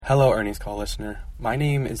Hello, earnings call listener. My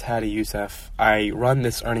name is Hadi Youssef. I run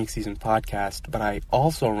this earnings season podcast, but I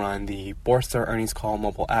also run the Borstar Earnings Call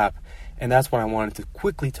mobile app, and that's what I wanted to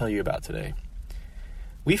quickly tell you about today.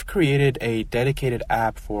 We've created a dedicated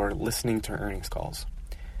app for listening to earnings calls.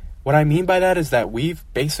 What I mean by that is that we've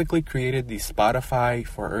basically created the Spotify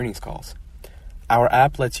for earnings calls. Our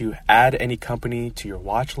app lets you add any company to your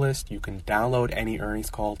watch list. You can download any earnings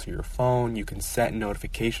call to your phone. You can set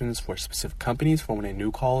notifications for specific companies for when a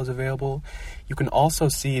new call is available. You can also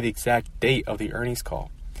see the exact date of the earnings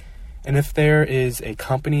call. And if there is a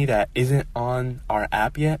company that isn't on our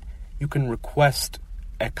app yet, you can request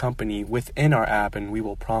a company within our app and we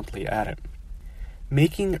will promptly add it.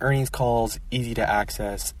 Making earnings calls easy to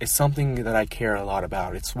access is something that I care a lot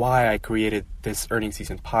about. It's why I created this earnings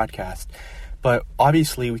season podcast. But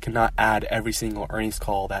obviously, we cannot add every single earnings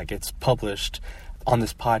call that gets published on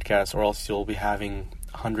this podcast, or else you'll be having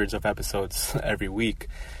hundreds of episodes every week.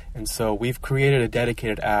 And so we've created a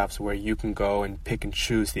dedicated app where you can go and pick and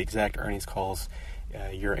choose the exact earnings calls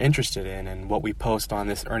you're interested in. And what we post on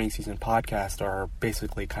this earnings season podcast are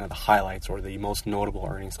basically kind of the highlights or the most notable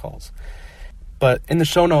earnings calls. But in the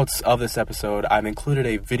show notes of this episode, I've included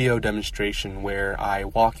a video demonstration where I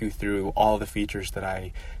walk you through all the features that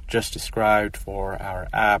I just described for our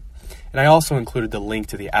app. And I also included the link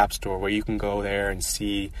to the App Store where you can go there and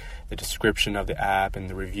see the description of the app and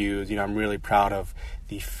the reviews. I'm really proud of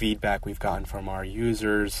the feedback we've gotten from our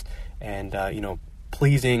users, and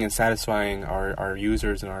pleasing and satisfying our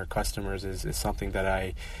users and our customers is something that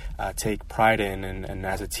I take pride in, and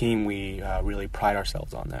as a team we really pride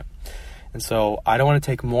ourselves on that. And so I don't want to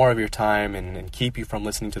take more of your time and keep you from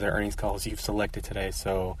listening to the earnings calls you've selected today.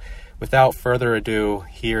 So without further ado,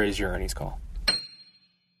 here is your earnings call.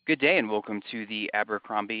 Good day and welcome to the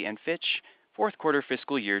Abercrombie & Fitch fourth quarter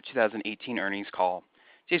fiscal year 2018 earnings call.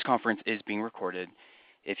 Today's conference is being recorded.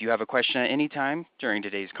 If you have a question at any time during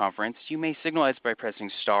today's conference, you may signal us by pressing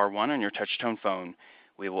star 1 on your touch-tone phone.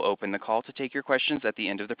 We will open the call to take your questions at the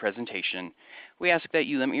end of the presentation. We ask that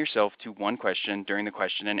you limit yourself to one question during the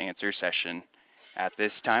question and answer session. At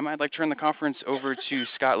this time, I'd like to turn the conference over to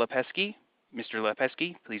Scott Lepesky. Mr.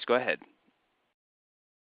 Lepesky, please go ahead.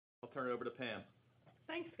 I'll turn it over to Pam.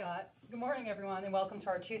 Thanks, Scott. Good morning, everyone, and welcome to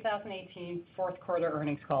our 2018 fourth quarter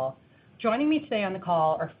earnings call. Joining me today on the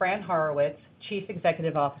call are Fran Horowitz, Chief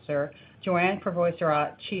Executive Officer, Joanne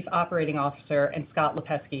Purvoiserat, Chief Operating Officer, and Scott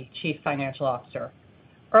Lepesky, Chief Financial Officer.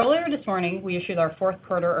 Earlier this morning, we issued our fourth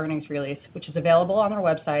quarter earnings release, which is available on our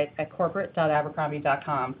website at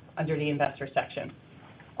corporate.abercrombie.com under the Investor section.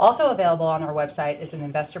 Also available on our website is an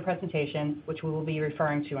investor presentation, which we will be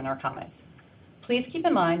referring to in our comments. Please keep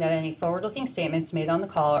in mind that any forward-looking statements made on the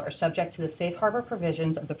call are subject to the safe harbor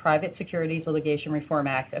provisions of the Private Securities Litigation Reform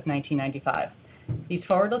Act of 1995. These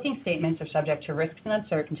forward-looking statements are subject to risks and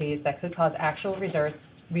uncertainties that could cause actual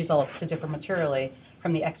results to differ materially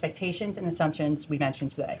from the expectations and assumptions we mentioned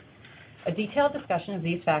today. A detailed discussion of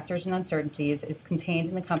these factors and uncertainties is contained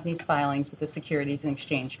in the company's filings with the Securities and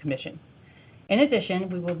Exchange Commission. In addition,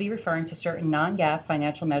 we will be referring to certain non-GAAP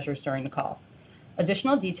financial measures during the call.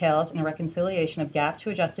 Additional details and a reconciliation of GAAP to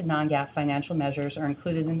adjusted non-GAAP financial measures are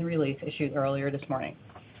included in the release issued earlier this morning.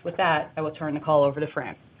 With that, I will turn the call over to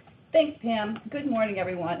Fran. Thanks, Pam. Good morning,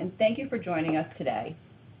 everyone, and thank you for joining us today.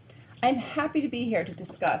 I'm happy to be here to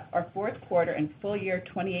discuss our fourth quarter and full year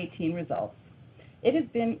 2018 results. It has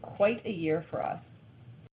been quite a year for us.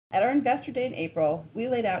 At our Investor Day in April, we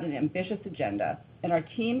laid out an ambitious agenda, and our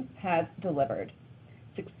team has delivered,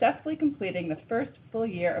 successfully completing the first full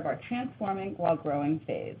year of our Transforming While Growing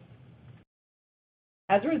phase.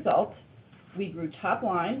 As a result, we grew top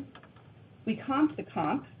line, we comped the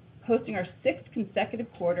comp, posting our 6th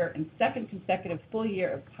consecutive quarter and 2nd consecutive full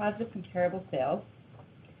year of positive comparable sales.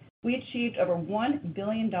 We achieved over $1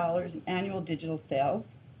 billion in annual digital sales.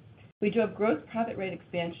 We drove gross profit rate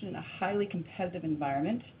expansion in a highly competitive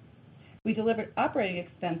environment. We delivered operating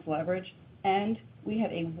expense leverage, and we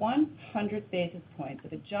had a 100 basis points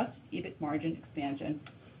of adjusted EBIT margin expansion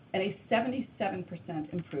and a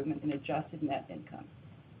 77% improvement in adjusted net income.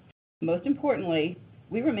 Most importantly,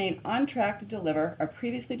 we remain on track to deliver our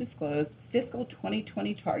previously disclosed fiscal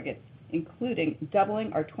 2020 targets, including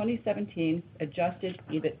doubling our 2017 adjusted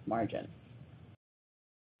EBIT margin.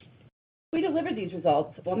 We delivered these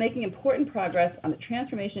results while making important progress on the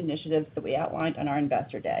transformation initiatives that we outlined on our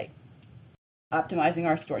Investor Day. Optimizing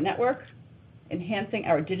our store network, enhancing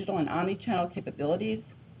our digital and omni-channel capabilities,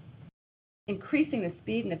 increasing the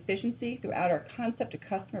speed and efficiency throughout our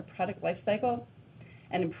concept-to-customer product lifecycle,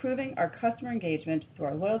 and improving our customer engagement through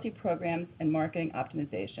our loyalty programs and marketing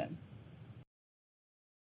optimization.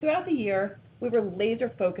 Throughout the year, we were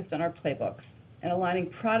laser-focused on our playbooks, and aligning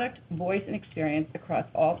product, voice, and experience across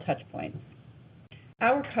all touchpoints.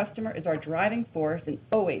 Our customer is our driving force and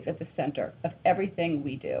always at the center of everything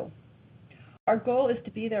we do. Our goal is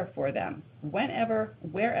to be there for them, whenever,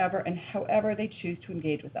 wherever, and however they choose to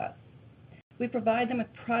engage with us. We provide them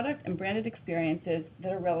with product and branded experiences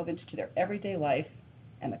that are relevant to their everyday life,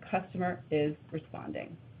 and the customer is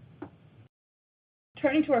responding.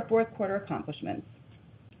 Turning to our fourth quarter accomplishments.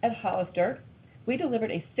 At Hollister, we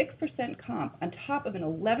delivered a 6% comp on top of an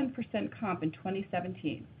 11% comp in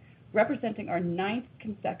 2017, representing our 9th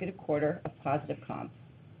consecutive quarter of positive comps.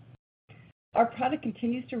 Our product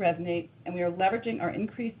continues to resonate, and we are leveraging our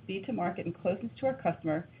increased speed to market and closeness to our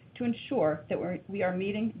customer to ensure that we are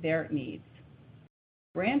meeting their needs.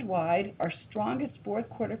 Brand-wide, our strongest fourth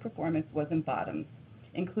quarter performance was in bottoms,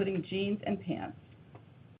 including jeans and pants.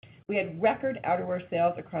 We had record outerwear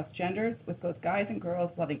sales across genders, with both guys and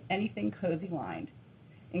girls loving anything cozy lined,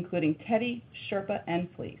 including teddy, sherpa, and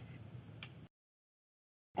fleece.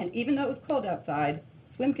 And even though it was cold outside,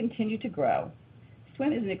 swim continued to grow.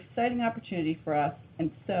 Swim is an exciting opportunity for us, and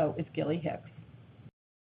so is Gilly Hicks.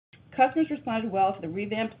 Customers responded well to the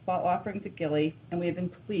revamped fall offerings at Gilly, and we have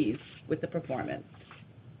been pleased with the performance.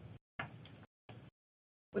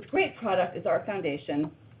 With great product as our foundation,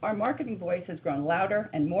 our marketing voice has grown louder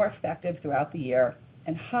and more effective throughout the year,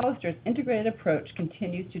 and Hollister's integrated approach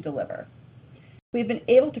continues to deliver. We've been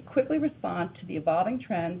able to quickly respond to the evolving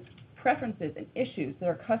trends, preferences, and issues that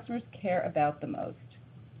our customers care about the most.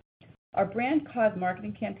 Our brand cause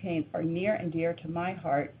marketing campaigns are near and dear to my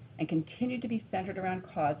heart and continue to be centered around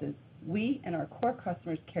causes we and our core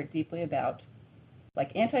customers care deeply about,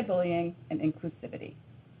 like anti-bullying and inclusivity.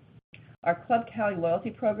 Our Club Cali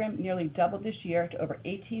loyalty program nearly doubled this year to over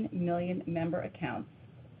 18 million member accounts.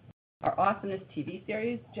 Our Awesomeness TV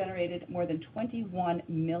series generated more than 21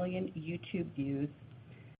 million YouTube views,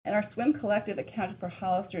 and our Swim Collective accounted for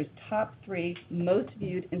Hollister's top 3 most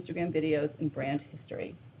viewed Instagram videos in brand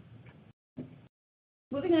history.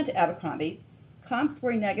 Moving on to Abercrombie, comps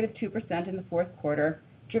were a negative 2% in the fourth quarter,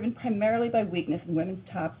 driven primarily by weakness in women's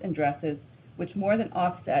tops and dresses, which more than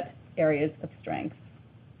offset areas of strength.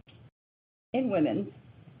 In women's,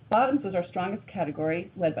 bottoms was our strongest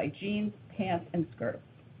category, led by jeans, pants, and skirts.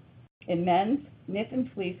 In men's, knit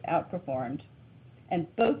and fleece outperformed,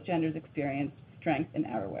 and both genders experienced strength in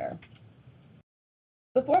outerwear.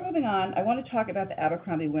 Before moving on, I want to talk about the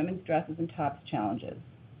Abercrombie women's dresses and tops challenges.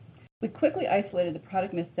 We quickly isolated the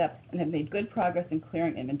product missteps and have made good progress in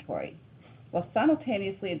clearing inventory, while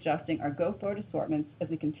simultaneously adjusting our go-forward assortments as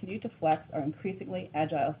we continue to flex our increasingly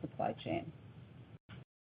agile supply chain.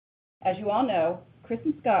 As you all know,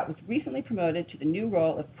 Kristen Scott was recently promoted to the new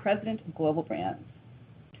role of President of Global Brands.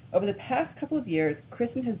 Over the past couple of years,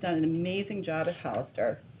 Kristen has done an amazing job at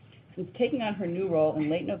Hollister. Since taking on her new role in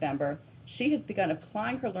late November, she has begun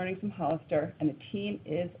applying her learnings from Hollister, and the team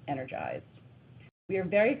is energized. We are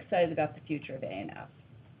very excited about the future of ANF.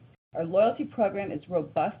 Our loyalty program is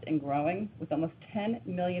robust and growing, with almost 10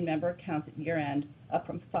 million member accounts at year-end, up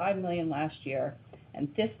from 5 million last year, and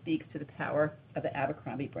this speaks to the power of the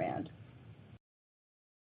Abercrombie brand.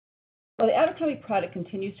 While the Abercrombie product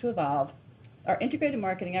continues to evolve, our integrated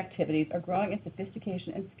marketing activities are growing in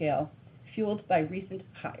sophistication and scale, fueled by recent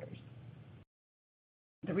hires.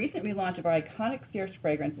 The recent relaunch of our iconic Fierce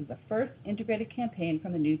fragrance is the first integrated campaign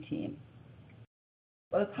from the new team.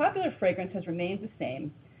 While the popular fragrance has remained the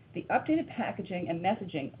same, the updated packaging and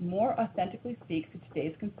messaging more authentically speaks to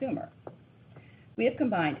today's consumer. We have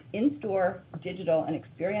combined in-store, digital, and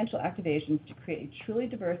experiential activations to create a truly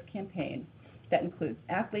diverse campaign that includes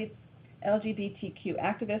athletes, LGBTQ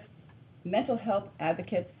activists, mental health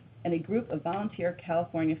advocates, and a group of volunteer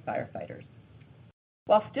California firefighters.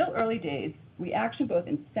 While still early days, reaction both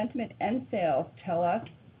in sentiment and sales tell us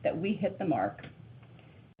that we hit the mark.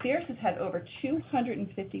 Fierce has had over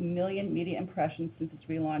 250 million media impressions since its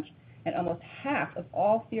relaunch, and almost half of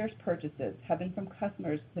all Fierce purchases have been from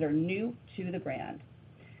customers that are new to the brand.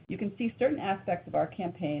 You can see certain aspects of our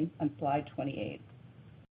campaign on slide 28.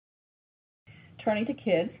 Turning to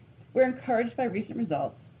kids, we're encouraged by recent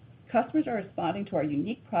results. Customers are responding to our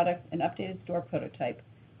unique products and updated store prototype,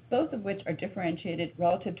 both of which are differentiated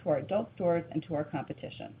relative to our adult stores and to our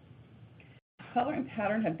competition. Color and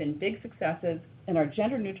pattern have been big successes, and our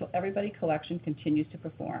gender-neutral Everybody collection continues to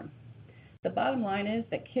perform. The bottom line is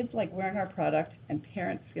that kids like wearing our product, and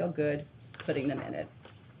parents feel good putting them in it.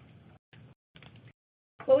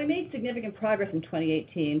 While we made significant progress in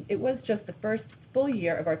 2018, it was just the first full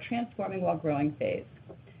year of our transforming while growing phase.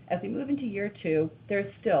 As we move into year 2, there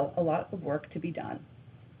is still a lot of work to be done.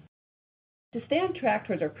 To stay on track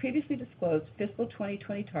towards our previously disclosed fiscal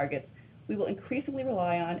 2020 targets, we will increasingly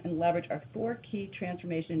rely on and leverage our 4 key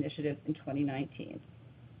transformation initiatives in 2019.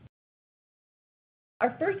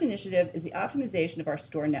 Our first initiative is the optimization of our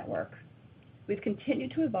store network. We've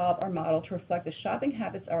continued to evolve our model to reflect the shopping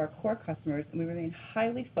habits of our core customers, and we remain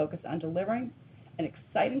highly focused on delivering an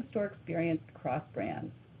exciting store experience across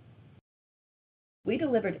brands. We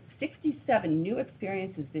delivered 67 new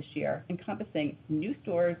experiences this year, encompassing new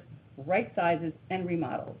stores, right sizes, and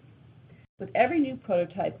remodels. With every new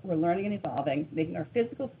prototype, we're learning and evolving, making our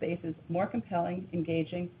physical spaces more compelling,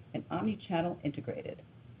 engaging, and omni-channel integrated.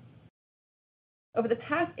 Over the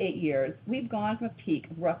past 8 years, we've gone from a peak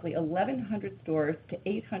of roughly 1,100 stores to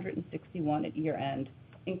 861 at year-end,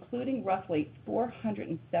 including roughly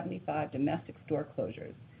 475 domestic store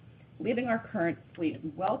closures, leaving our current fleet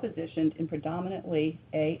well-positioned in predominantly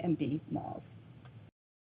A and B malls.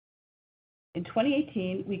 In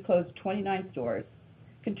 2018, we closed 29 stores,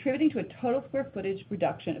 contributing to a total square footage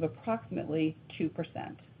reduction of approximately 2%.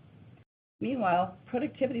 Meanwhile,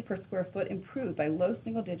 productivity per square foot improved by low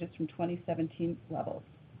single digits from 2017 levels.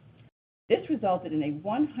 This resulted in a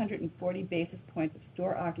 140 basis points of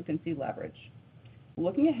store occupancy leverage.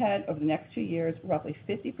 Looking ahead over the next 2 years, roughly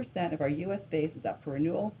 50% of our U.S. base is up for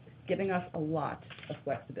renewal, giving us a lot of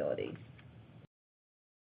flexibility.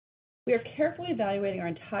 We are carefully evaluating our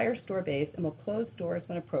entire store base and will close stores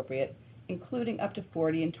when appropriate, including up to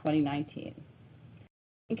 40 in 2019.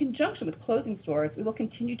 In conjunction with closing stores, we will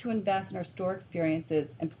continue to invest in our store experiences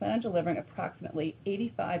and plan on delivering approximately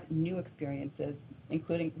 85 new experiences,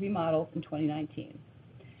 including remodels in 2019.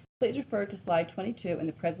 Please refer to slide 22 in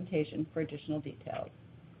the presentation for additional details.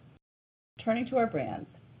 Turning to our brands,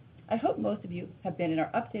 I hope most of you have been in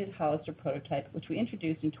our updated Hollister prototype, which we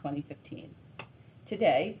introduced in 2015.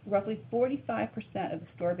 Today, roughly 45% of the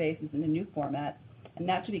store base is in the new format, and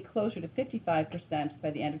that should be closer to 55%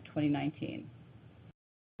 by the end of 2019.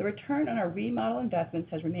 The return on our remodel investments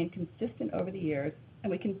has remained consistent over the years,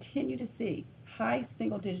 and we continue to see high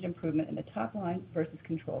single-digit improvement in the top line versus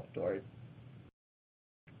control stores.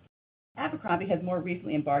 Abercrombie has more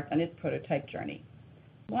recently embarked on its prototype journey,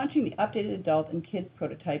 launching the updated adult and kids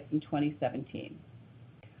prototypes in 2017.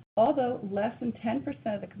 Although less than 10%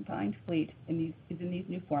 of the combined fleet is in these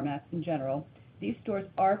new formats in general, these stores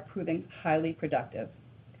are proving highly productive.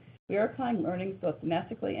 We are applying learnings both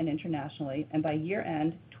domestically and internationally, and by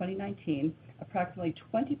year-end 2019, approximately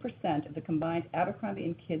 20% of the combined Abercrombie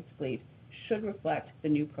and kids fleet should reflect the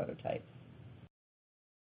new prototypes.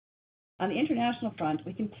 On the international front,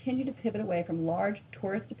 we continue to pivot away from large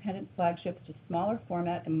tourist-dependent flagships to smaller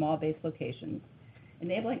format and mall-based locations,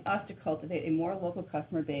 enabling us to cultivate a more local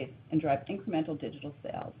customer base and drive incremental digital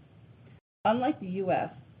sales. Unlike the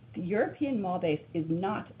U.S., the European mall base is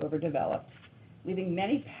not overdeveloped, leaving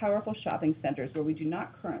many powerful shopping centers where we do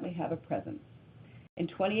not currently have a presence. In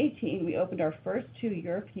 2018, we opened our first 2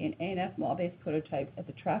 European ANF mall-based prototypes at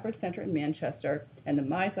the Trafford Center in Manchester and the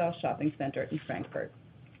Maisel Shopping Center in Frankfurt.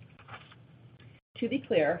 To be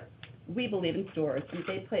clear, we believe in stores, and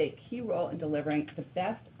they play a key role in delivering the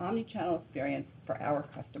best omni-channel experience for our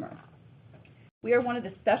customer. We are one of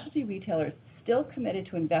the specialty retailers still committed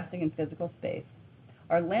to investing in physical space.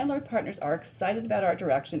 Our landlord partners are excited about our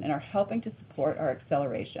direction and are helping to support our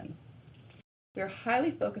acceleration. We are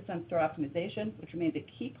highly focused on store optimization, which remains a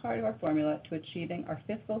key part of our formula to achieving our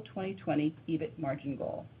fiscal 2020 EBIT margin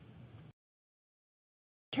goal.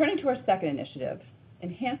 Turning to our second initiative,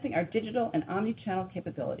 enhancing our digital and omni-channel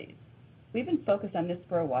capabilities. We've been focused on this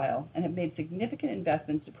for a while and have made significant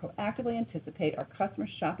investments to proactively anticipate our customers'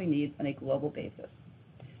 shopping needs on a global basis.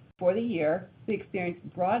 For the year, we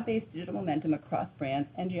experienced broad-based digital momentum across brands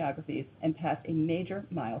and geographies and passed a major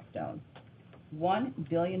milestone, $1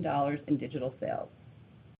 billion in digital sales.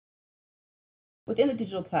 Within the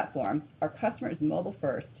digital platform, our customer is mobile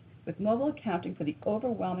first, with mobile accounting for the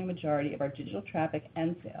overwhelming majority of our digital traffic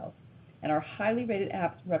and sales, and our highly rated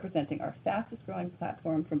apps representing our fastest growing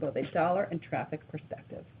platform from both a dollar and traffic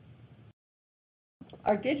perspective.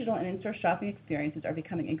 Our digital and in-store shopping experiences are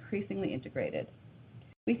becoming increasingly integrated.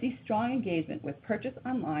 We see strong engagement with purchase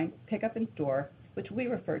online, pickup in store, which we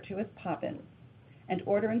refer to as pop-ins, and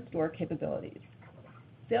order in store capabilities.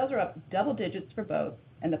 Sales are up double digits for both,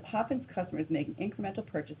 and the pop-ins customers making incremental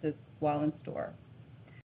purchases while in store.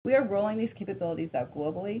 We are rolling these capabilities out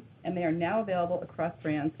globally, and they are now available across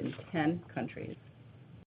brands in 10 countries.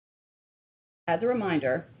 As a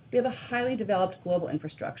reminder, we have a highly developed global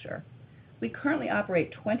infrastructure. We currently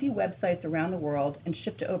operate 20 websites around the world and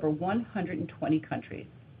ship to over 120 countries.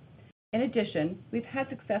 In addition, we've had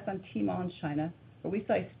success on Tmall in China, where we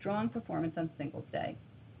saw a strong performance on Singles' Day.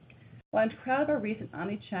 While I'm proud of our recent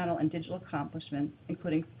omnichannel and digital accomplishments,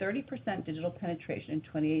 including 30% digital penetration in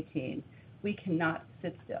 2018, we cannot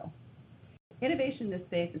sit still. Innovation in this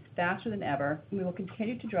space is faster than ever, and we will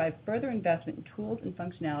continue to drive further investment in tools and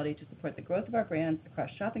functionality to support the growth of our brands across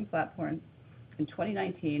shopping platforms in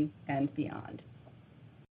 2019 and beyond.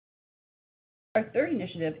 Our third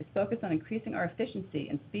initiative is focused on increasing our efficiency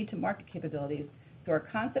and speed to market capabilities through our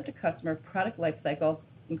concept to customer product lifecycle,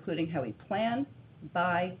 including how we plan,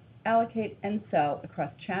 buy, allocate, and sell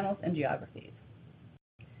across channels and geographies.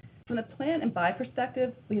 From the plan and buy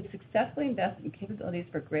perspective, we have successfully invested in capabilities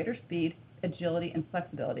for greater speed, agility, and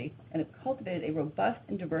flexibility, and have cultivated a robust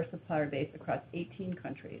and diverse supplier base across 18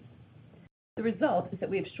 countries. The result is that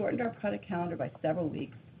we have shortened our product calendar by several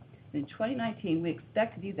weeks, and in 2019 we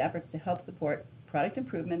expect these efforts to help support product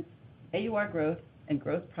improvements, AUR growth, and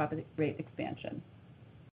gross profit rate expansion.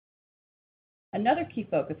 Another key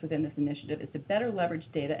focus within this initiative is to better leverage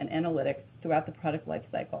data and analytics throughout the product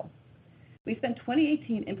lifecycle. We spent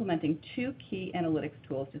 2018 implementing two key analytics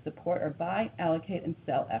tools to support our buy, allocate, and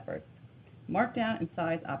sell efforts: markdown and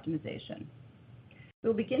size optimization. We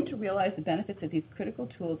will begin to realize the benefits of these critical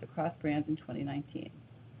tools across brands in 2019.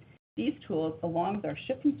 These tools, along with our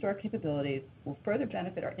ship-from-store capabilities, will further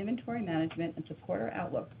benefit our inventory management and support our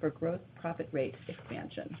outlook for gross profit rate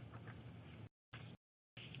expansion.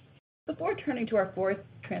 Before turning to our fourth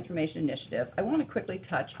transformation initiative, I want to quickly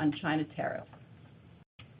touch on China tariffs.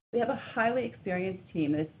 We have a highly experienced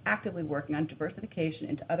team that is actively working on diversification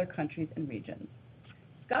into other countries and regions.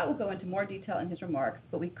 Scott will go into more detail in his remarks,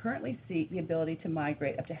 but we currently see the ability to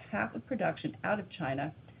migrate up to half of production out of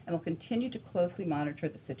China and will continue to closely monitor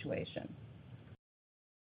the situation.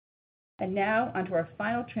 And now, onto our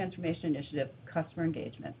final transformation initiative, customer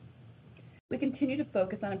engagement. We continue to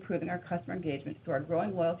focus on improving our customer engagement through our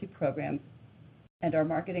growing loyalty programs and our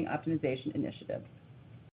marketing optimization initiatives.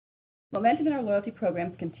 Momentum in our loyalty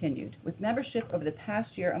programs continued, with membership over the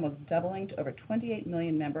past year almost doubling to over 28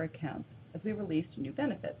 million member accounts as we released new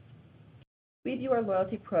benefits. We view our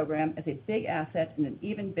loyalty program as a big asset and an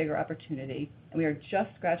even bigger opportunity, and we are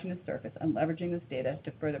just scratching the surface on leveraging this data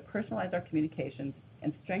to further personalize our communications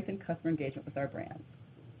and strengthen customer engagement with our brands.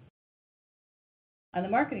 On the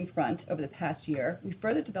marketing front, over the past year, we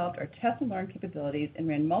further developed our test and learn capabilities and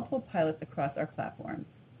ran multiple pilots across our platforms.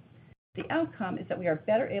 The outcome is that we are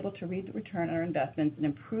better able to read the return on our investments and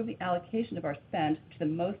improve the allocation of our spend to the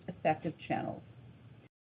most effective channels.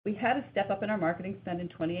 We had a step up in our marketing spend in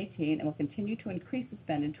 2018 and will continue to increase the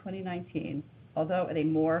spend in 2019, although at a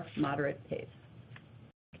more moderate pace.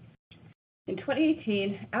 In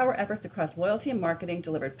 2018, our efforts across loyalty and marketing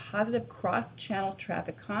delivered positive cross-channel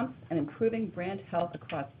traffic comps and improving brand health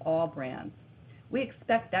across all brands. We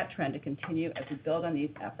expect that trend to continue as we build on these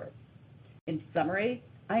efforts. In summary,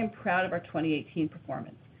 I am proud of our 2018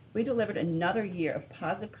 performance. We delivered another year of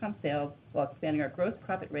positive comp sales while expanding our gross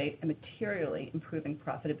profit rate and materially improving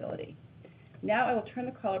profitability. Now I will turn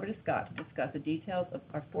the call over to Scott to discuss the details of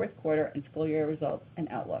our fourth quarter and full year results and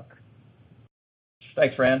outlook.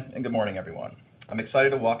 Thanks, Fran, and good morning, everyone. I'm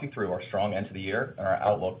excited to walk you through our strong end to the year and our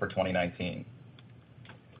outlook for 2019.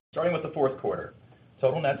 Starting with the fourth quarter,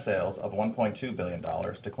 total net sales of $1.2 billion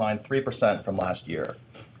declined 3% from last year.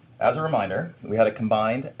 As a reminder, we had a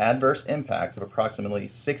combined adverse impact of approximately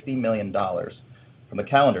 $60 million from the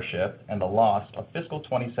calendar shift and the loss of fiscal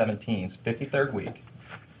 2017's 53rd week,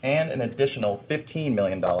 and an additional $15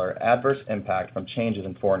 million adverse impact from changes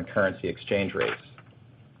in foreign currency exchange rates.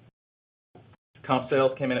 Comp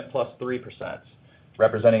sales came in at plus 3%,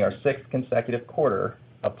 representing our sixth consecutive quarter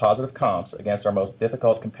of positive comps against our most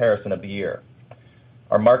difficult comparison of the year.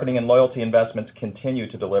 Our marketing and loyalty investments continue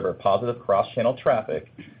to deliver positive cross-channel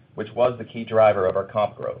traffic, which was the key driver of our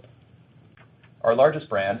comp growth. Our largest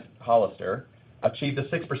brand, Hollister, achieved a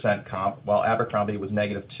 6% comp, while Abercrombie was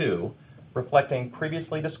negative 2%, reflecting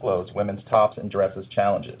previously disclosed women's tops and dresses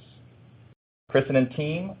challenges. Kristen and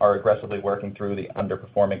team are aggressively working through the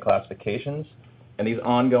underperforming classifications, and these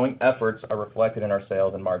ongoing efforts are reflected in our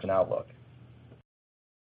sales and margin outlook.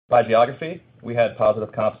 By geography, we had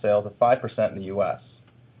positive comp sales of 5% in the U.S.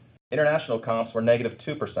 International comps were negative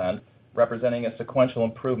 2%, representing a sequential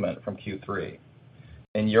improvement from Q3.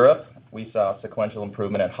 In Europe, we saw sequential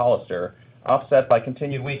improvement at Hollister, offset by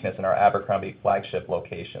continued weakness in our Abercrombie flagship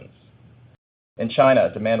locations. In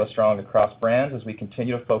China, demand was strong across brands as we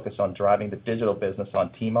continue to focus on driving the digital business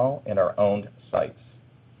on Tmall and our owned sites.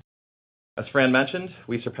 As Fran mentioned,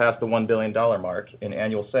 we surpassed the $1 billion mark in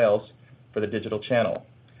annual sales for the digital channel.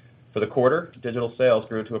 For the quarter, digital sales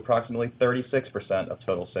grew to approximately 36% of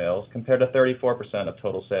total sales, compared to 34% of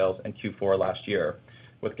total sales in Q4 last year,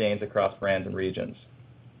 with gains across brands and regions.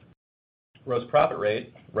 Gross profit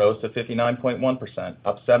rate rose to 59.1%,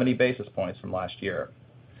 up 70 basis points from last year.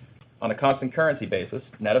 On a constant currency basis,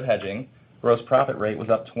 net of hedging, gross profit rate was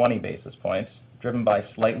up 20 basis points, driven by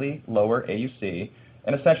slightly lower AUC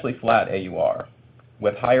and essentially flat AUR,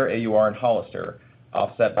 with higher AUR in Hollister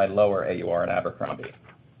offset by lower AUR in Abercrombie.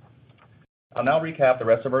 I'll now recap the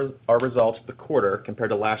rest of our results for the quarter compared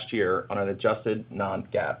to last year on an adjusted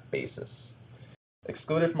non-GAAP basis.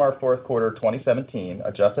 Excluded from our fourth quarter 2017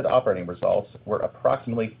 adjusted operating results were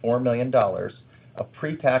approximately $4 million of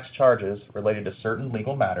pre-tax charges related to certain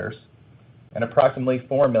legal matters and approximately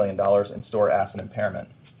 $4 million in store asset impairment.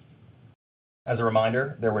 As a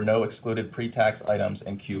reminder, there were no excluded pre-tax items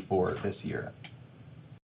in Q4 this year.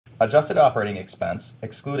 Adjusted operating expense,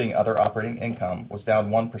 excluding other operating income, was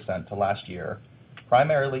down 1% to last year,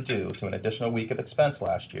 primarily due to an additional week of expense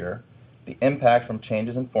last year, the impact from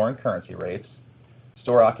changes in foreign currency rates,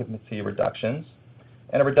 store occupancy reductions,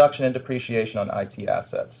 and a reduction in depreciation on IT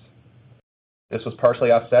assets. This was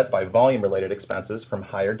partially offset by volume-related expenses from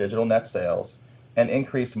higher digital net sales and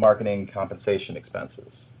increased marketing compensation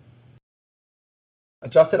expenses.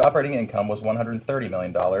 Adjusted operating income was $130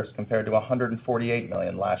 million compared to $148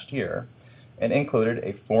 million last year and included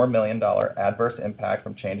a $4 million adverse impact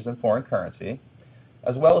from changes in foreign currency,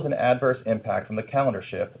 as well as an adverse impact from the calendar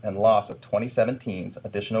shift and loss of 2017's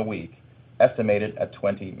additional week, estimated at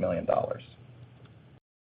 $20 million.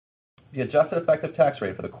 The adjusted effective tax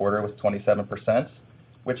rate for the quarter was 27%,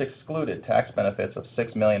 which excluded tax benefits of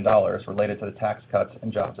 $6 million related to the Tax Cuts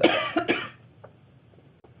and Jobs Act.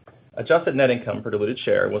 Adjusted net income per diluted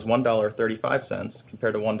share was $1.35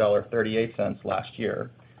 compared to $1.38 last year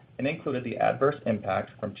and included the adverse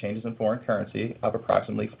impact from changes in foreign currency of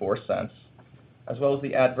approximately 4 cents, as well as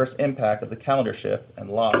the adverse impact of the calendar shift and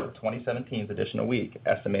loss of 2017's additional week,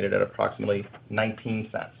 estimated at approximately 19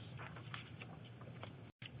 cents.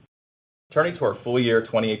 Turning to our full year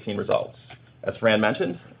 2018 results. As Fran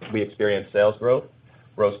mentioned, we experienced sales growth,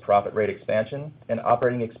 gross profit rate expansion, and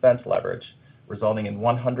operating expense leverage, resulting in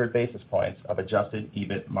 100 basis points of adjusted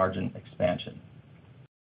EBIT margin expansion.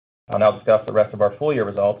 I'll now discuss the rest of our full year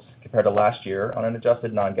results compared to last year on an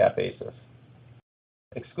adjusted non-GAAP basis.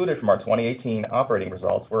 Excluded from our 2018 operating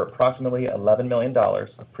results were approximately $11 million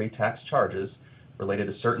of pre-tax charges related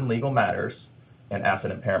to certain legal matters and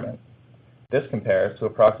asset impairment. This compares to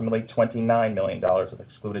approximately $29 million of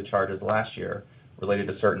excluded charges last year related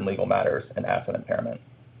to certain legal matters and asset impairment.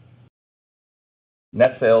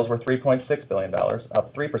 Net sales were $3.6 billion,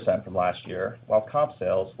 up 3% from last year, while comp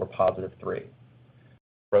sales were positive 3%.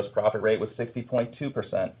 Gross profit rate was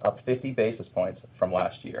 60.2%, up 50 basis points from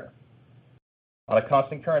last year. On a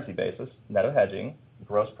constant currency basis, net of hedging,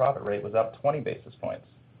 gross profit rate was up 20 basis points.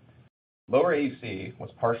 Lower AUC was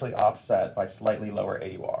partially offset by slightly lower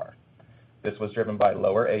AUR. This was driven by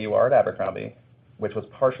lower AUR at Abercrombie, which was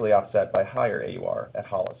partially offset by higher AUR at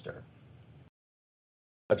Hollister.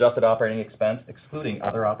 Adjusted operating expense, excluding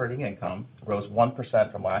other operating income, rose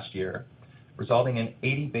 1% from last year, resulting in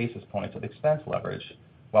 80 basis points of expense leverage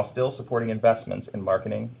while still supporting investments in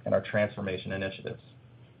marketing and our transformation initiatives.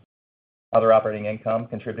 Other operating income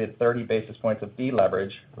contributed 30 basis points of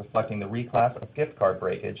deleverage, reflecting the reclass of gift card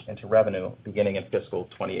breakage into revenue beginning in fiscal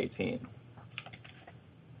 2018.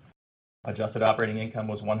 Adjusted operating income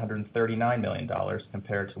was $139 million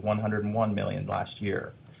compared to $101 million last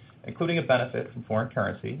year, including a benefit from foreign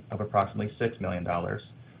currency of approximately $6 million,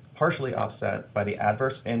 partially offset by the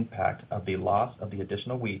adverse impact of the loss of the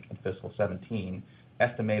additional week in fiscal 17,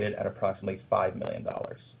 estimated at approximately $5 million.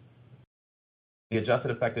 The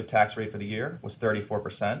adjusted effective tax rate for the year was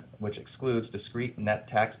 34%, which excludes discrete net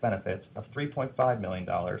tax benefits of $3.5 million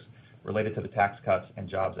related to the Tax Cuts and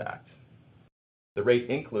Jobs Act. The rate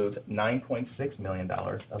includes $9.6 million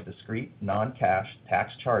of discrete non-cash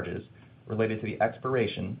tax charges related to the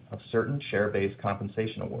expiration of certain share-based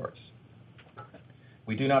compensation awards.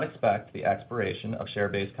 We do not expect the expiration of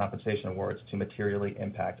share-based compensation awards to materially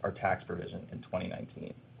impact our tax provision in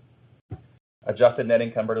 2019. Adjusted net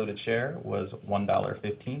income per diluted share was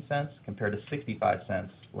 $1.15 compared to 65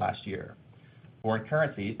 cents last year. Foreign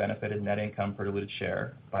currency benefited net income per diluted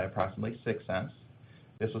share by approximately 6 cents.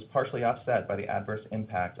 This was partially offset by the adverse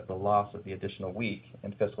impact of the loss of the additional week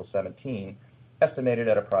in fiscal 17, estimated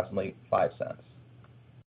at approximately 5 cents.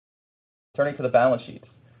 Turning to the balance sheet,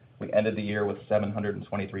 we ended the year with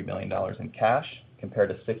 $723 million in cash compared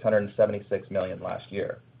to $676 million last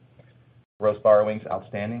year. Gross borrowings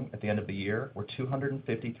outstanding at the end of the year were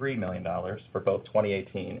 $253 million for both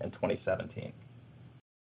 2018 and 2017.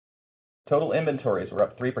 Total inventories were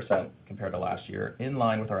up 3% compared to last year, in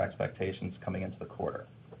line with our expectations coming into the quarter.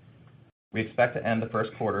 We expect to end the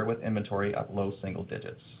first quarter with inventory up low single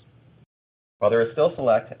digits. While there is still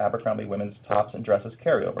select Abercrombie women's tops and dresses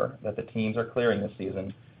carryover that the teams are clearing this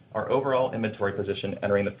season, our overall inventory position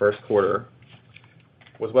entering the first quarter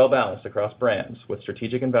was well balanced across brands, with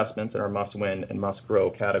strategic investments in our must-win and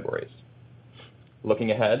must-grow categories.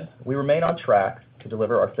 Looking ahead, we remain on track to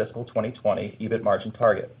deliver our fiscal 2020 EBIT margin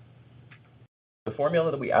target. The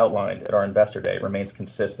formula that we outlined at our Investor Day remains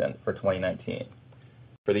consistent for 2019.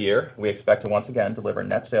 For the year, we expect to once again deliver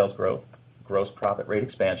net sales growth, gross profit rate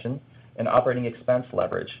expansion, and operating expense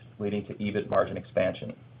leverage, leading to EBIT margin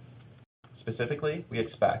expansion. Specifically, we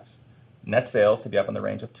expect net sales to be up in the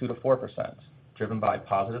range of 2 to 4%, driven by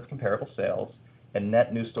positive comparable sales and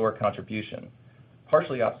net new store contribution,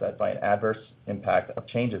 partially offset by an adverse impact of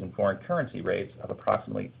changes in foreign currency rates of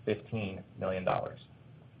approximately $15 million.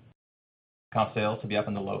 Comp sales to be up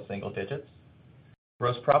in the low single digits.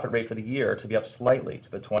 Gross profit rate for the year to be up slightly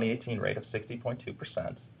to the 2018 rate of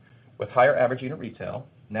 60.2%, with higher average unit retail,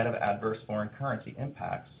 net of adverse foreign currency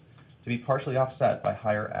impacts, to be partially offset by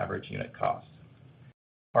higher average unit costs.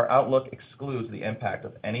 Our outlook excludes the impact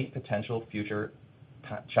of any potential future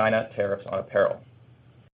China tariffs on apparel.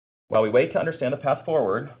 While we wait to understand the path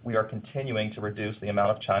forward, we are continuing to reduce the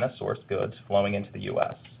amount of China-sourced goods flowing into the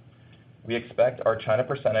U.S. We expect our China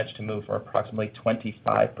percentage to move from approximately 25%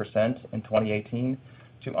 in 2018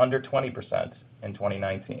 to under 20% in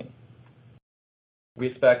 2019. We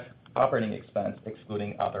expect operating expense,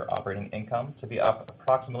 excluding other operating income, to be up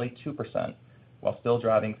approximately 2%, while still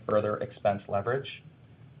driving further expense leverage,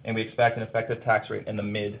 and we expect an effective tax rate in the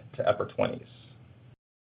mid to upper 20s.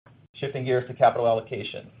 Shifting gears to capital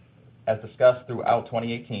allocation. As discussed throughout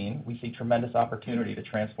 2018, we see tremendous opportunity to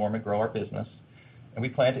transform and grow our business, and we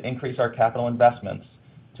plan to increase our capital investments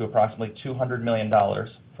to approximately $200 million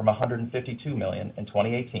from $152 million in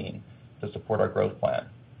 2018 to support our growth plan.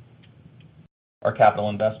 Our capital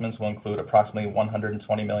investments will include approximately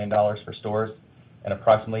 $120 million for stores and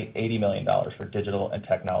approximately $80 million for digital and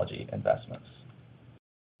technology investments.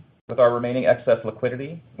 With our remaining excess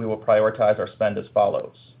liquidity, we will prioritize our spend as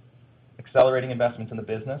follows: accelerating investments in the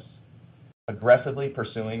business, aggressively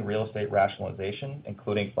pursuing real estate rationalization,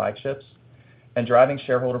 including flagships, and driving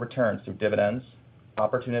shareholder returns through dividends,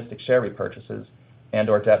 opportunistic share repurchases,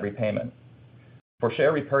 and/or debt repayment. For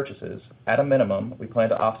share repurchases, at a minimum, we plan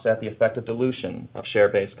to offset the effective dilution of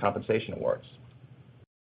share-based compensation awards.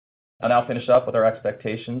 I'll now finish up with our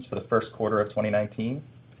expectations for the first quarter of 2019.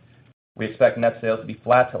 We expect net sales to be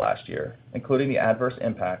flat to last year, including the adverse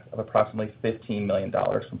impact of approximately $15 million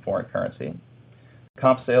from foreign currency.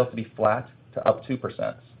 Comp sales to be flat to up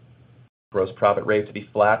 2%. Gross profit rate to be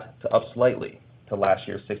flat to up slightly to last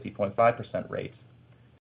year's 60.5% rate.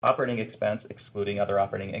 Operating expense, excluding other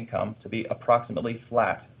operating income, to be approximately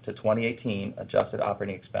flat to 2018 adjusted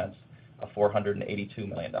operating expense of $482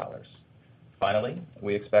 million. Finally,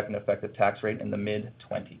 we expect an effective tax rate in the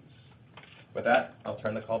mid-20s. With that, I'll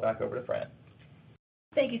turn the call back over to Fran.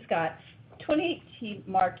 Thank you, Scott. 2018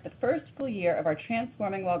 marked the first full year of our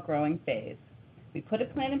Transforming While Growing phase. We put a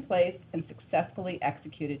plan in place and successfully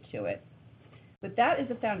executed to it. With that as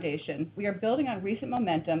a foundation, we are building on recent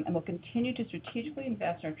momentum and will continue to strategically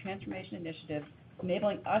invest in our transformation initiatives,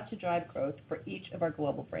 enabling us to drive growth for each of our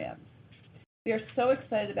global brands. We are so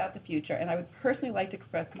excited about the future, and I would personally like to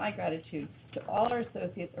express my gratitude to all our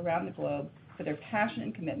associates around the globe for their passion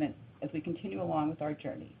and commitment as we continue along with our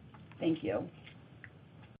journey. Thank you.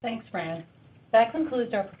 Thanks, Fran. That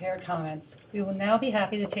concludes our prepared comments. We will now be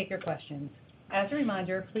happy to take your questions. As a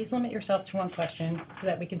reminder, please limit yourself to one question so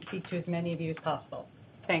that we can speak to as many of you as possible.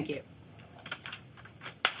 Thank you.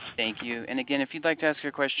 Thank you. And again, if you'd like to ask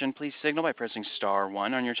a question, please signal by pressing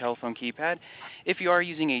 *1 on your telephone keypad. If you are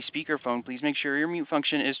using a speakerphone, please make sure your mute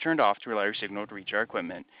function is turned off to allow your signal to reach our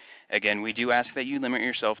equipment. Again, we do ask that you limit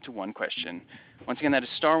yourself to one question. Once again, that is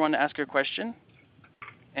 *1 to ask a question.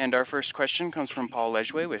 And our first question comes from Paul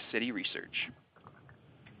Lejuez with Citi Research.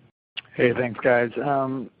 Hey, thanks, guys.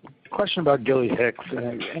 Question about Gilly Hicks.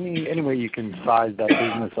 Any way you can size that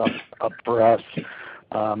business up for us?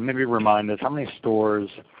 Maybe remind us how many stores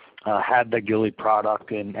had the Gilly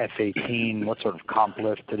product in F18? What sort of comp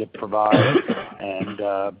lift did it provide?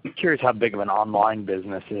 And curious how big of an online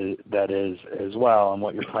business that is as well, and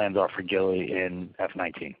what your plans are for Gilly in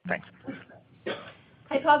F19. Thanks.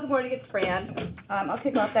 Hi, Paul. Good morning. It's Fran. I'll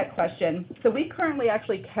kick off that question. So we currently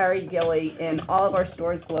actually carry Gilly in all of our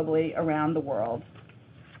stores globally around the world.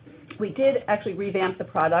 We did actually revamp the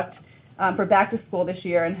product for back to school this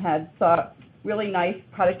year and saw really nice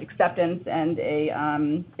product acceptance and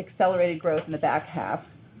a accelerated growth in the back half.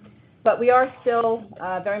 But we are still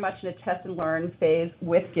very much in a test and learn phase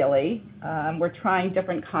with Gilly. We're trying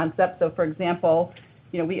different concepts. So for example,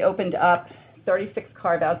 we opened up 36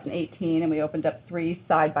 carve-outs in 18, and we opened up 3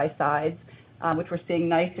 side-by-sides, which we're seeing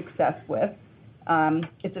nice success with.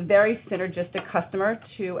 It's a very synergistic customer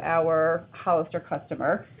to our Hollister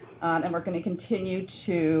customer, and we're going to continue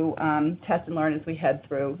to test and learn as we head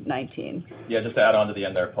through 19. Yeah, just to add on to the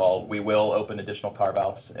end there, Paul, we will open additional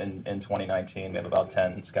carve-outs in 2019. We have about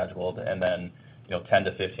 10 scheduled, and then 10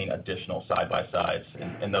 to 15 additional side-by-sides.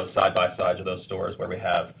 In those side-by-sides are those stores where we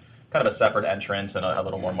have kind of a separate entrance and a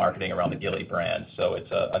little more marketing around the Gilly brand. So it's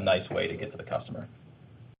a nice way to get to the customer.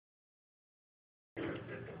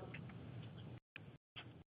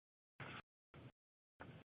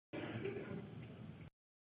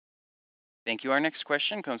 Thank you. Our next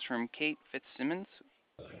question comes from Kate Fitzsimmons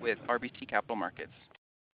with RBC Capital Markets.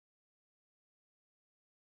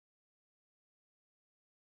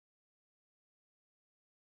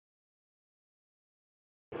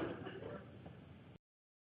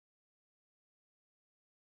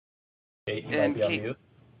 Kate, you might be on mute.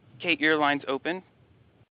 Kate, your line's open.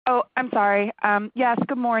 Oh, I'm sorry. Yes,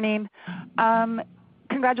 good morning.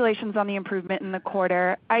 Congratulations on the improvement in the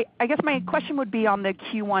quarter. I guess my question would be on the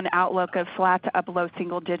Q1 outlook of flat to up low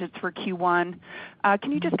single digits for Q1.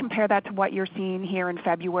 Can you just compare that to what you're seeing here in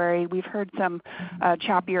February? We've heard some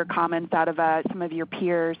choppier comments out of some of your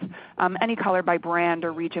peers. Any color by brand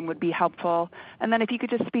or region would be helpful. And then if you could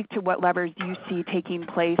just speak to what levers you see taking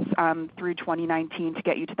place through 2019 to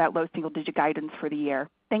get you to that low single digit guidance for the year.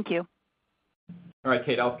 Thank you. All right,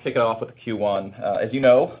 Kate, I'll kick it off with Q1. As you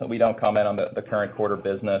know, we don't comment on the current quarter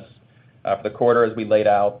business. For the quarter, as we laid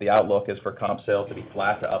out, the outlook is for comp sales to be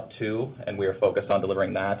flat to up 2, and we are focused on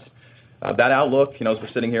delivering that. That outlook, as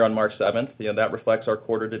we're sitting here on March 7th, that reflects our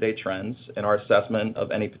quarter-to-date trends and our assessment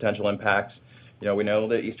of any potential impacts. We know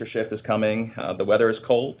the Easter shift is coming. The weather is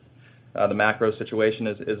cold. The macro situation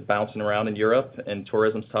is bouncing around in Europe, and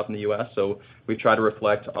tourism's tough in the U.S., so we've tried to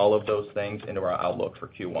reflect all of those things into our outlook for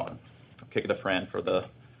Q1. Kick it to Fran for the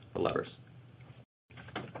levers.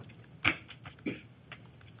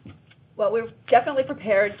 Well, we're definitely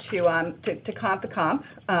prepared to comp the comp.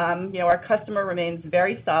 Our customer remains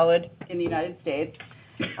very solid in the United States.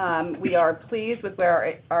 We are pleased with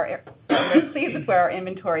where our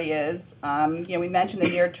inventory is. We mentioned the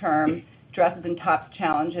near term dresses and tops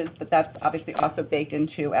challenges, but that's obviously also baked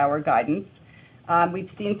into our guidance. We've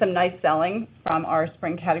seen some nice selling from our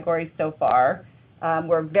spring categories so far.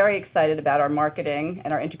 We're very excited about our marketing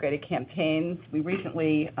and our integrated campaigns. We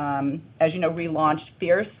recently, as you know, relaunched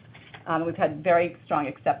Fierce. We've had very strong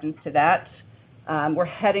acceptance to that. We're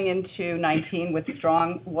heading into 19 with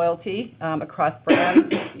strong loyalty across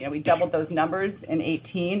brands. We doubled those numbers in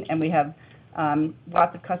 18, and we have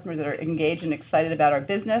lots of customers that are engaged and excited about our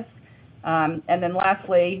business. And then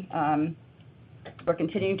lastly, we're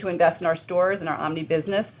continuing to invest in our stores and our omni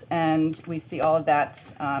business, and we see all of that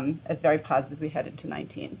as very positive as we head into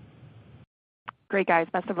 19. Great, guys.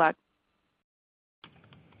 Best of luck.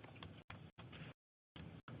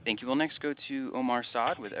 Thank you. We'll next go to Omar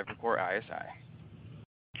Saad with Evercore ISI.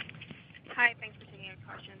 Hi, thanks for taking your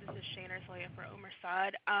question. This is Shana Solia for Omar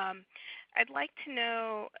Saad. I'd like to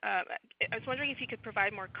know, I was wondering if you could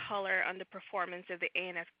provide more color on the performance of the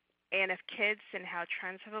ANF Kids and how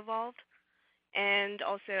trends have evolved. And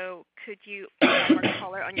also, could you provide more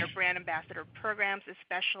color on your brand ambassador programs,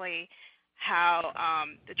 especially how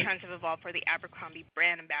the trends have evolved for the Abercrombie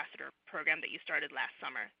brand ambassador program that you started last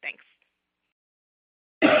summer? Thanks.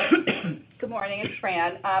 Good morning, it's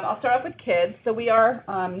Fran. I'll start off with kids. So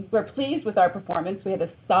we're pleased with our performance. We had a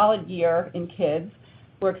solid year in kids.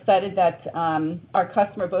 We're excited that our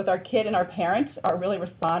customer, both our kid and our parents, are really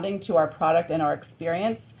responding to our product and our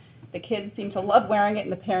experience. The kids seem to love wearing it,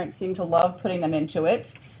 and the parents seem to love putting them into it.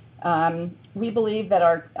 We believe that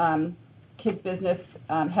our kids business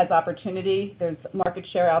has opportunity. There's market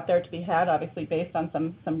share out there to be had, obviously based on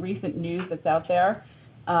some recent news that's out there.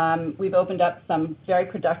 We've opened up some very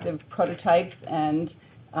productive prototypes, and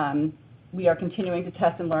we are continuing to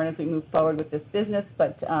test and learn as we move forward with this business,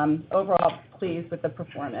 but overall pleased with the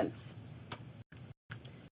performance.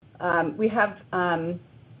 We have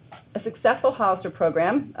a successful Hollister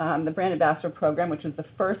program, the Brand Ambassador Program, which is the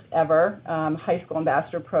first ever high school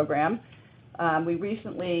ambassador program. We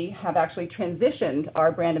recently have actually transitioned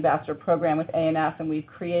our Brand Ambassador Program with ANF, and we've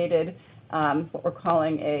created what we're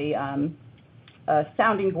calling a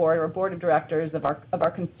sounding board or a board of directors of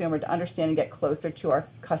our consumer to understand and get closer to our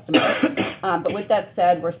customers. But with that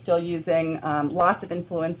said, we're still using lots of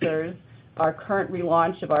influencers. Our current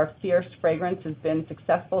relaunch of our Fierce fragrance has been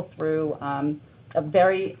successful through a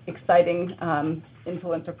very exciting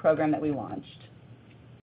influencer program that we launched.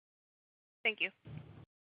 Thank you.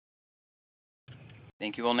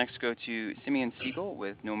 Thank you. We'll next go to Simeon Siegel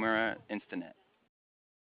with Nomura Instinet.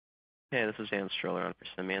 Hey, this is Dan Stroller on for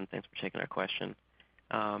Simeon. Thanks for taking our question.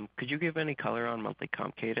 Could you give any color on monthly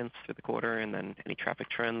comp cadence for the quarter and then any traffic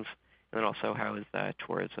trends? And then also, how is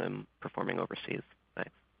tourism performing overseas?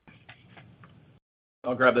 Thanks.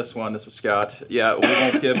 I'll grab this one. This is Scott. Yeah, we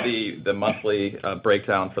won't give the monthly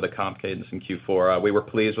breakdown for the comp cadence in Q4. We were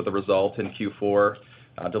pleased with the result in Q4,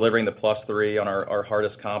 delivering the +3 on our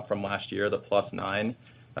hardest comp from last year, the +9.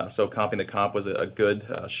 So comping the comp was a good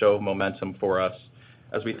show of momentum for us.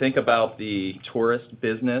 As we think about the tourist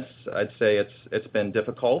business, I'd say it's been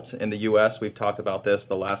difficult. In the U.S., we've talked about this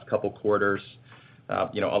the last couple quarters.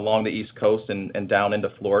 Along the East Coast and down into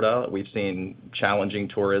Florida, we've seen challenging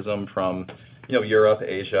tourism from Europe,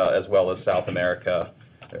 Asia, as well as South America.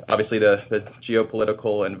 Obviously, the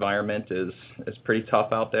geopolitical environment is pretty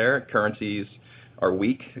tough out there. Currencies are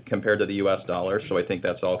weak compared to the U.S. dollar, so I think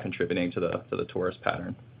that's all contributing to the tourist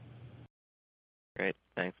pattern. Great.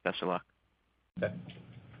 Thanks. Best of luck. Okay.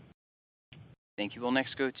 Thank you. We'll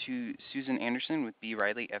next go to Susan Anderson with B.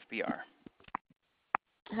 Riley FBR.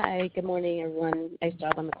 Hi, good morning, everyone. Nice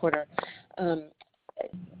job on the quarter.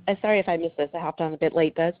 Sorry if I missed this. I hopped on a bit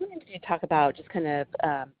late, but I was wondering if you could talk about just kind of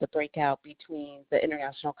the breakout between the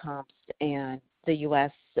international comps and the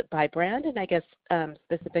U.S. by brand, and I guess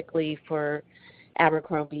specifically for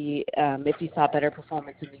Abercrombie, if you saw better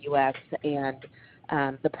performance in the U.S. and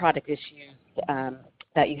the product issues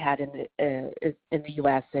that you had in the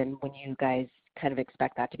U.S. and when you guys kind of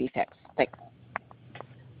expect that to be fixed. Thanks.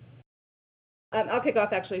 I'll kick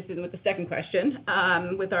off actually, Susan, with the second question.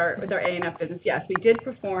 With our ANF business, yes, we did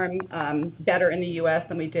perform better in the U.S.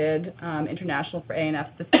 than we did international for ANF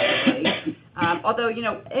specifically. Although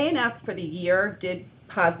ANF for the year did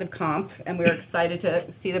positive comp, and we were excited to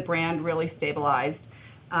see the brand really stabilized.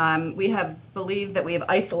 We have believed that we have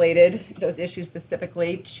isolated those issues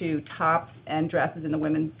specifically to tops and dresses in the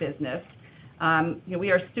women's business.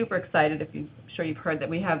 We are super excited. I'm sure you've heard that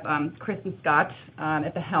we have Kristen Scott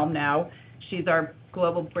at the helm now. She's our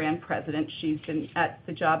global brand president. She's been at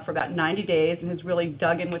the job for about 90 days and has really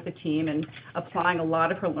dug in with the team and applying a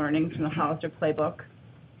lot of her learnings from the Hollister playbook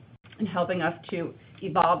and helping us to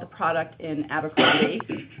evolve the product in Abercrombie.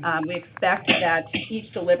 We expect that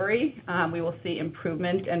each delivery we will see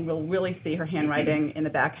improvement, and we'll really see her handwriting in the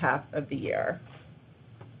back half of the year.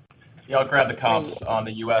 Yeah, I'll grab the comps on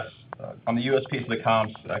the U.S. On the U.S. piece of the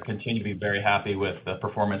comps, I continue to be very happy with the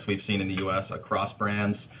performance we've seen in the U.S. across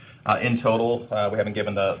brands. In total, we haven't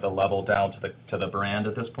given the level down to the brand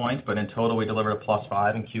at this point, but in total we delivered a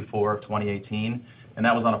 +5 in Q4 of 2018, and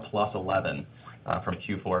that was on a +11 from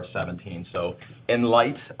Q4 of 17. So in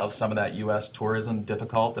light of some of that U.S. tourism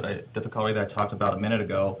difficulty that I talked about a minute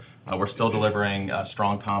ago, we're still delivering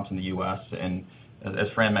strong comps in the U.S. and as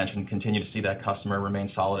Fran mentioned, continue to see that customer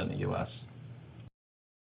remain solid in the U.S.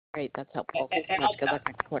 Great, that's helpful. Thanks so much. Good luck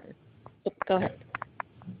next quarter. Go ahead.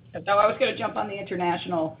 So I was going to jump on the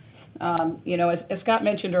international. As Scott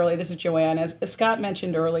mentioned earlier, this is Joanne. As Scott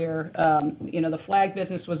mentioned earlier, the flag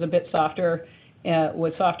business was a bit softer,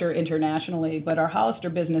 was softer internationally, but our Hollister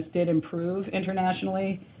business did improve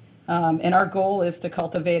internationally. And our goal is to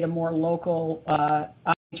cultivate a more local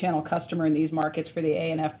channel customer in these markets for the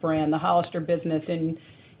ANF brand. The Hollister business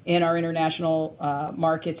in our international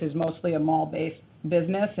markets is mostly a mall-based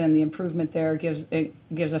business, and the improvement there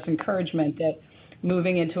gives us encouragement that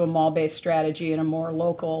moving into a mall-based strategy and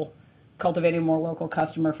cultivating a more local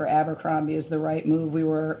customer for Abercrombie is the right move.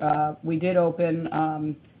 We did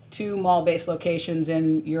open 2 mall-based locations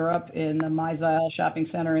in Europe in the Meisel shopping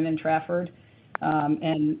center and in Trafford,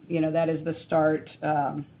 and that is the start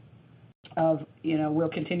of we'll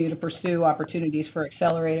continue to pursue opportunities for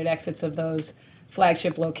accelerated exits of those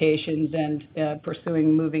flagship locations and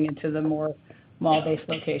pursuing moving into the more mall-based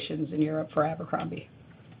locations in Europe for Abercrombie.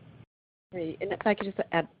 Great. And if I could just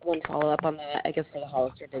add one follow-up on that, I guess for the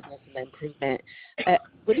Hollister business and the improvement.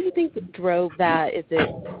 What do you think drove that? Is it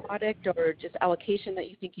product or just allocation that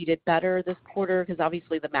you think you did better this quarter? Because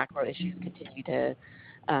obviously the macro issues continue to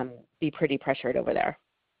be pretty pressured over there.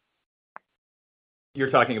 You're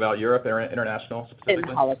talking about Europe or international specifically?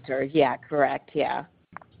 In Hollister, yeah, correct, yeah.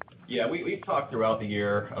 Yeah, we've talked throughout the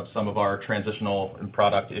year of some of our transitional and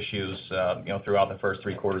product issues, throughout the first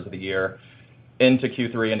 3 quarters of the year. Into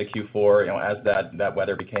Q3, into Q4, as that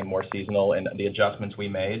weather became more seasonal and the adjustments we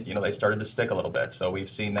made, they started to stick a little bit. So we've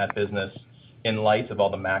seen that business, in light of all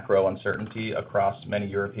the macro uncertainty across many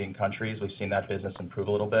European countries, we've seen that business improve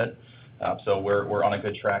a little bit. So we're on a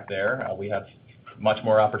good track there. We have much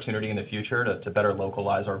more opportunity in the future to better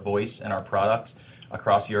localize our voice and our product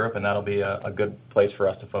across Europe, and that'll be a good place for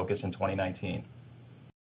us to focus in 2019.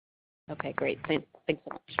 Okay, great. Thanks Thanks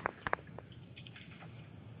so much.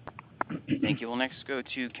 Thank you. We'll next go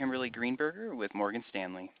to Kimberly Greenberger with Morgan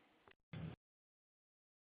Stanley.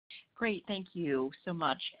 Great, thank you so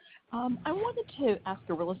much. I wanted to ask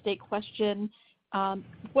a real estate question.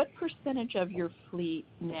 What percentage of your fleet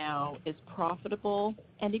now is profitable?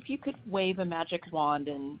 And if you could wave a magic wand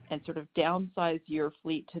and sort of downsize your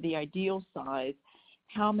fleet to the ideal size,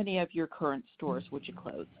 how many of your current stores would you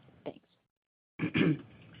close? Thanks.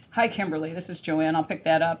 Hi, Kimberly. This is Joanne. I'll pick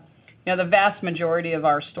that up. The vast majority of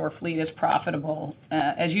our store fleet is profitable.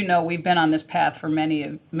 As you know, we've been on this path for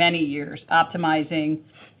many years, optimizing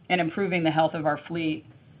and improving the health of our fleet.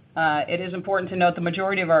 It is important to note the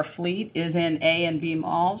majority of our fleet is in A and B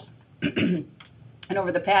malls. And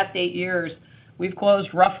over the past 8 years, we've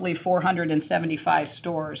closed roughly 475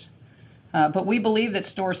 stores. But we believe that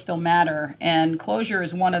stores still matter, and closure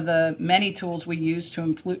is one of the many tools we use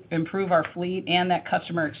to improve our fleet and that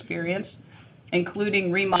customer experience, including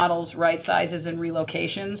remodels, right sizes, and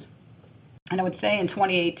relocations. And I would say in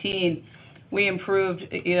 2018, we improved,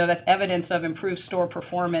 that's evidence of improved store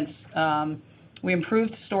performance. We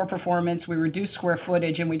improved store performance, we reduced square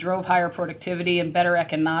footage, and we drove higher productivity and better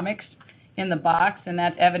economics in the box, and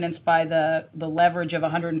that's evidenced by the leverage of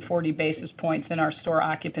 140 basis points in our store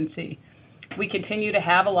occupancy. We continue to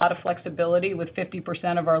have a lot of flexibility with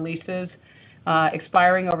 50% of our leases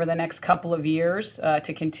expiring over the next couple of years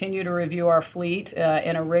to continue to review our fleet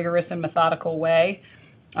in a rigorous and methodical way.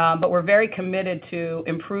 But we're very committed to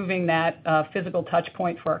improving that physical touch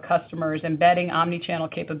point for our customers, embedding omni-channel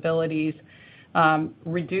capabilities,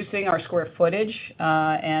 reducing our square footage,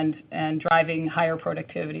 and driving higher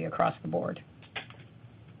productivity across the board.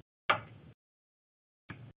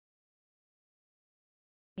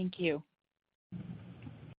 Thank you.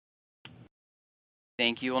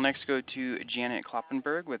 Thank you. We'll next go to Janet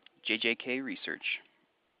Kloppenburg with JJK Research.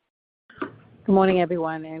 Good morning,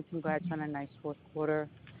 everyone, and congrats on a nice fourth quarter.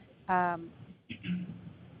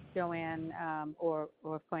 Joanne or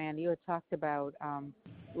Fran, you had talked about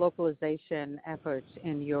localization efforts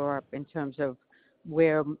in Europe in terms of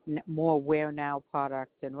more wear-now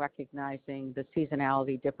products and recognizing the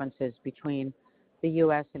seasonality differences between the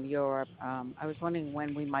U.S. and Europe. I was wondering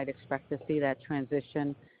when we might expect to see that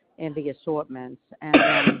transition in the assortments.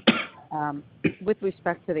 And then with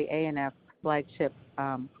respect to the ANF flagship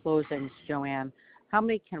closings, Joanne, how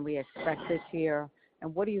many can we expect this year?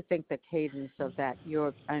 And what do you think the cadence of that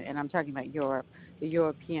and I'm talking about Europe, the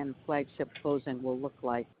European flagship closing will look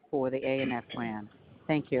like for the ANF brand?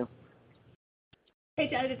 Thank you. Hey,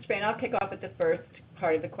 Janet, it's Fran. I'll kick off with the first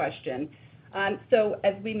part of the question. So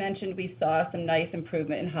as we mentioned, we saw some nice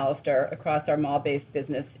improvement in Hollister across our mall-based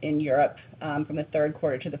business in Europe from the third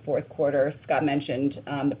quarter to the fourth quarter. Scott mentioned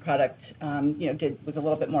the product was a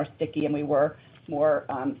little bit more sticky, and we were more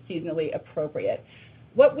seasonally appropriate.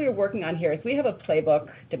 What we're working on here is we have a playbook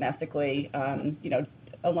domestically,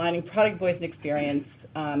 aligning product, voice, and experience,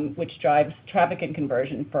 which drives traffic and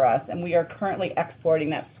conversion for us, and we are currently exporting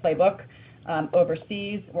that playbook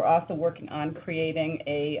overseas. We're also working on creating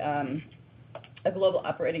a global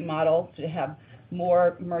operating model to have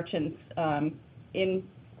more merchants in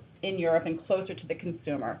Europe and closer to the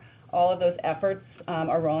consumer. All of those efforts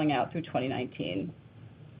are rolling out through 2019.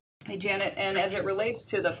 Hey, Janet, and as it relates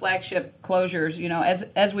to the flagship closures,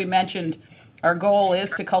 as we mentioned, our goal is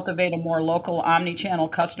to cultivate a more local omni-channel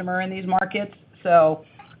customer in these markets. So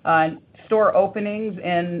store openings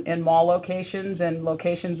in mall locations and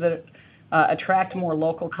locations that attract more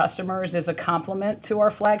local customers is a complement to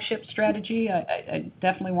our flagship strategy. I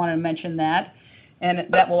definitely want to mention that. And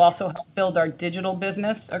that will also help build our digital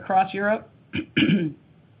business across Europe.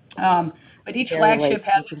 But each flagship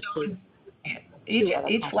has its own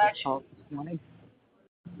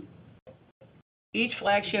Each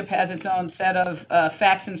flagship has its own set of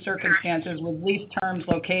facts and circumstances with lease terms,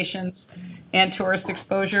 locations, and tourist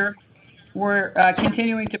exposure. We're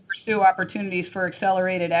continuing to pursue opportunities for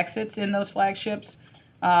accelerated exits in those flagships,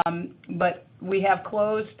 but we have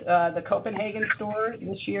closed the Copenhagen store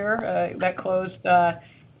this year. That closed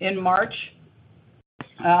in March.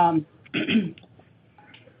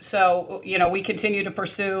 So, we continue to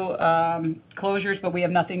pursue closures, but we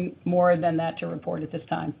have nothing more than that to report at this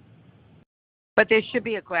time. But there should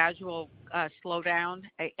be a gradual slowdown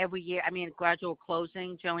every year. I mean, a gradual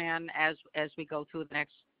closing, Joanne, as we go through the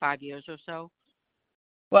next 5 years or so?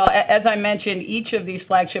 Well, as I mentioned, each of these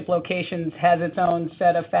flagship locations has its own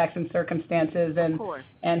set of facts and circumstances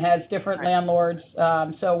and has different landlords.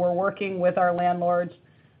 So we're working with our landlords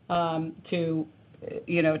to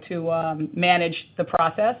manage the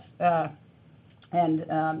process. And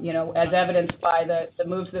as evidenced by the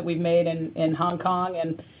moves that we've made in Hong Kong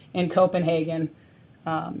and in Copenhagen,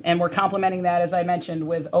 And we're complementing that, as I mentioned,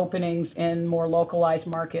 with openings in more localized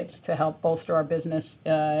markets to help bolster our business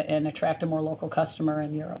and attract a more local customer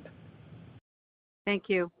in Europe. Thank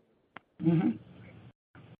you. Mm-hmm.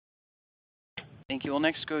 Thank you. We'll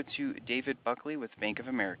next go to David Buckley with Bank of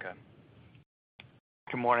America.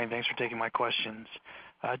 Good morning. Thanks for taking my questions.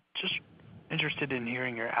 Just interested in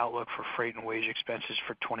hearing your outlook for freight and wage expenses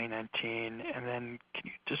for 2019, and then can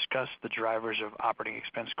you discuss the drivers of operating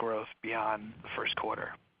expense growth beyond the first quarter?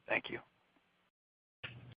 Thank you.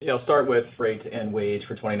 Yeah, I'll start with freight and wage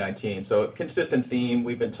for 2019. So a consistent theme,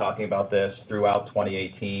 we've been talking about this throughout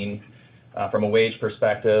 2018. From a wage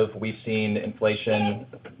perspective, we've seen inflation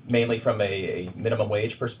mainly from a minimum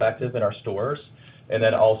wage perspective in our stores, and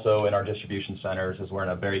then also in our distribution centers, as we're in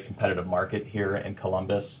a very competitive market here in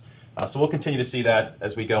Columbus. So we'll continue to see that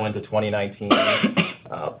as we go into 2019.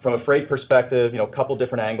 From a freight perspective, a couple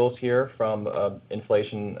different angles here from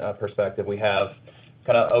inflation perspective. We have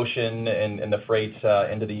kind of ocean and the freight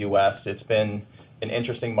into the U.S. It's been an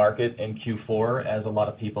interesting market in Q4 as a lot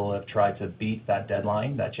of people have tried to beat that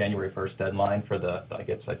deadline, that January 1st deadline for I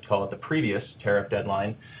guess I'd call it the previous tariff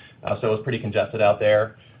deadline. So it was pretty congested out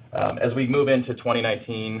there. As we move into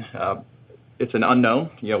 2019, it's an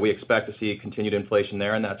unknown. We expect to see continued inflation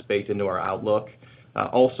there, and that's baked into our outlook.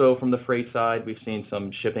 Also, from the freight side, we've seen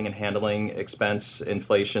some shipping and handling expense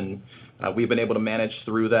inflation. We've been able to manage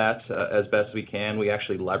through that as best we can. We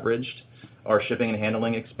actually leveraged our shipping and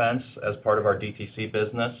handling expense as part of our DTC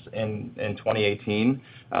business in 2018,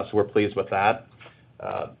 so we're pleased with that.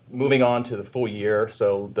 Moving on to the full year,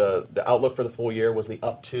 so the outlook for the full year was the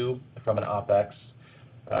up to from an OpEx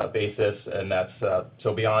basis, and that's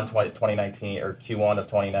so beyond 2019 or Q1 of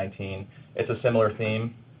 2019, it's a similar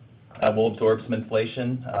theme. We'll absorb some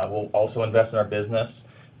inflation. We'll also invest in our business.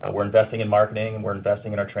 We're investing in marketing, and we're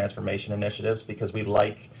investing in our transformation initiatives because we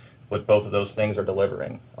like what both of those things are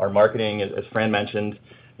delivering. Our marketing, as Fran mentioned,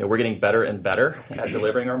 we're getting better and better at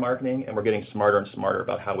delivering our marketing, and we're getting smarter and smarter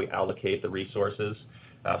about how we allocate the resources.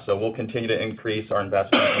 So we'll continue to increase our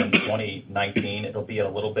investment in 2019. It'll be at a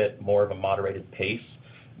little bit more of a moderated pace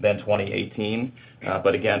than 2018.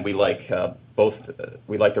 But again, we like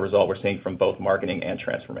we like the result we're seeing from both marketing and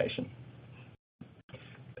transformation.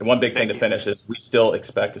 And one big thing to finish is we still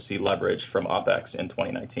expect to see leverage from OpEx in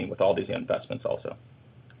 2019 with all these investments also.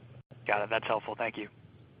 Got it. That's helpful. Thank you.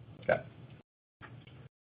 Okay.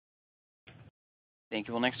 Thank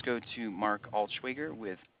you. We'll next go to Mark Altschwager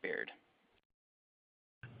with Baird.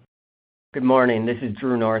 Good morning. This is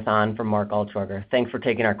Drew North on from Mark Altschwager. Thanks for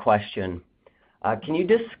taking our question. Can you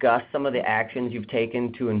discuss some of the actions you've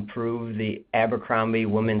taken to improve the Abercrombie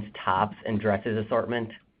women's tops and dresses assortment?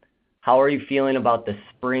 How are you feeling about the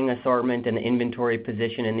spring assortment and the inventory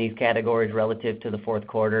position in these categories relative to the fourth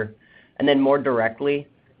quarter? And then more directly,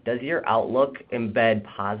 does your outlook embed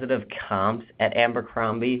positive comps at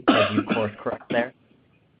Abercrombie as you course correct there?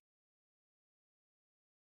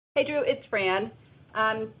 Hey, Drew, it's Fran.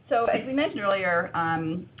 So as we mentioned earlier,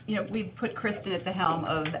 we've put Kristen at the helm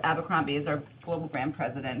of Abercrombie as our global brand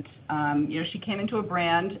president. She came into a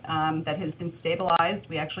brand that has been stabilized.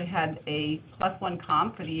 We actually had a +1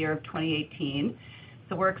 comp for the year of 2018.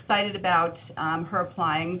 So we're excited about her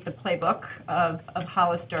applying the playbook of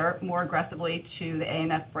Hollister more aggressively to the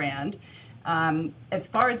ANF brand. As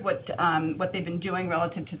far as what they've been doing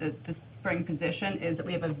relative to the spring position is that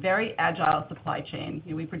we have a very agile supply chain.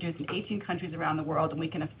 We produce in 18 countries around the world, and we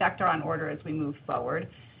can affect our on order as we move forward.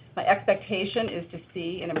 My expectation is to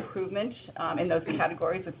see an improvement in those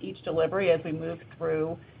categories with each delivery as we move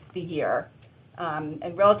through the year.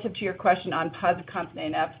 And relative to your question on positive comps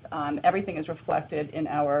and ANF, everything is reflected in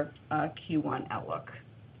our Q1 outlook.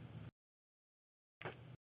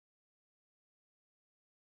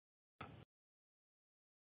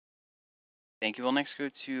 Thank you. We'll next go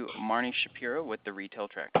to Marni Shapiro with The Retail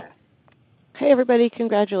Tracker. Hey, everybody.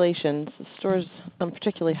 Congratulations. The stores,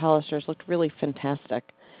 particularly Hollister's, looked really fantastic.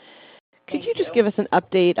 Could you just give us an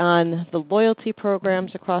update on the loyalty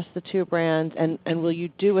programs across the two brands, and will you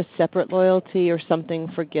do a separate loyalty or something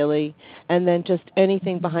for Gilly? And then just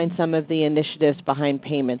anything behind some of the initiatives behind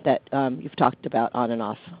payment that you've talked about on and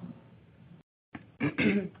off.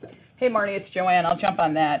 Hey, Marni, it's Joanne. I'll jump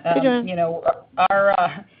on that. Hey,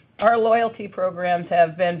 Joanne. Our loyalty programs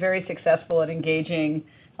have been very successful at engaging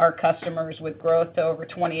our customers with growth to over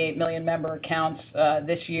 28 million member accounts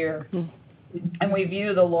this year. And we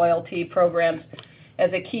view the loyalty programs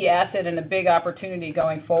as a key asset and a big opportunity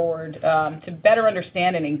going forward to better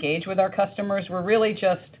understand and engage with our customers. We're really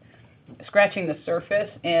just scratching the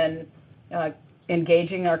surface and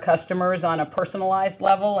engaging our customers on a personalized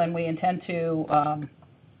level, and we intend to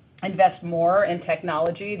invest more in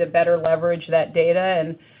technology to better leverage that data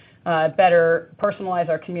and better personalize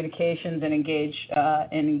our communications and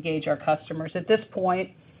engage our customers. At this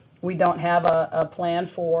point, we don't have a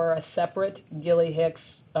plan for a separate Gilly Hicks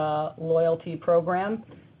loyalty program.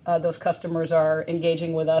 Those customers are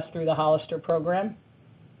engaging with us through the Hollister program.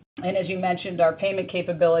 And as you mentioned, our payment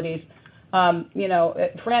capabilities,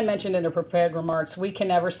 Fran mentioned in her prepared remarks, we can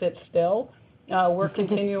never sit still. We're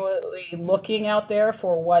continually looking out there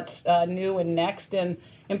for what's new and next, and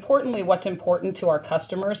importantly, what's important to our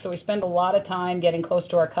customers. So we spend a lot of time getting close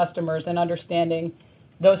to our customers and understanding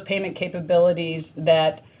those payment capabilities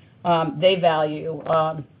that they value.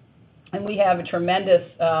 And we have a tremendous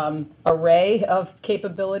array of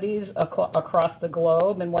capabilities across the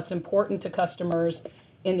globe, and what's important to customers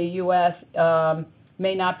in the U.S.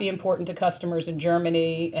 May not be important to customers in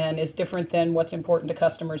Germany and is different than what's important to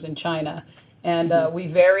customers in China. And we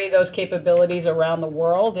vary those capabilities around the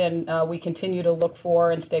world, and we continue to look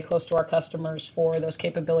for and stay close to our customers for those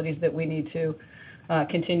capabilities that we need to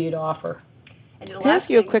continue to offer. And Can I ask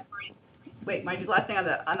you a quick... Wait, Margie, last thing on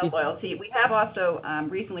the loyalty. We have also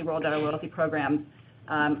recently rolled out our loyalty programs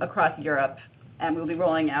across Europe, and we'll be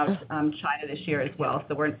rolling out China this year as well.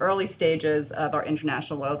 So we're in early stages of our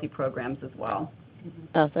international loyalty programs as well.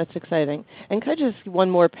 Oh, that's exciting. And could I just one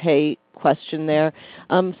more pay question there?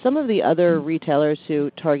 Some of the other retailers who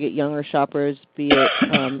target younger shoppers, be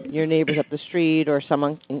it your neighbors up the street or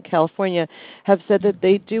someone in California, have said that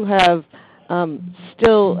they do have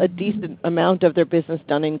still a decent amount of their business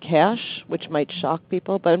done in cash, which might shock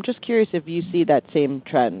people. But I'm just curious if you see that same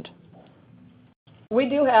trend. We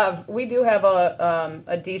do have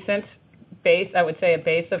a decent base, I would say, a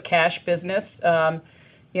base of cash business.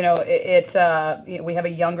 We have a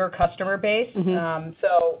younger customer base,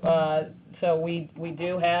 so we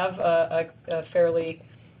do have a fairly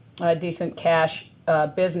decent cash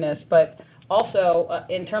business. But also,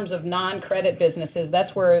 in terms of non-credit businesses,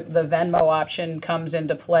 that's where the Venmo option comes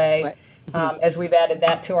into play. Right. As we've added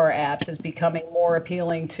that to our apps, is becoming more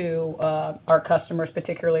appealing to our customers,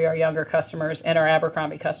 particularly our younger customers and our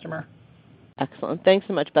Abercrombie customer. Excellent. Thanks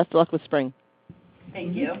so much. Best of luck with spring.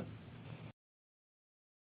 Thank you.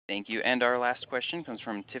 Thank you. And our last question comes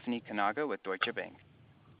from Tiffany Kanaga with Deutsche Bank.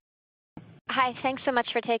 Hi, thanks so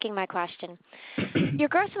much for taking my question. Your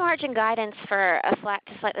gross margin guidance for a flat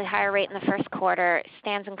to slightly higher rate in the first quarter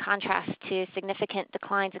stands in contrast to significant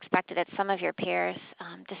declines expected at some of your peers,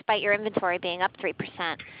 despite your inventory being up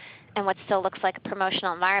 3% and what still looks like a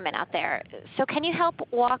promotional environment out there. So can you help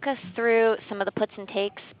walk us through some of the puts and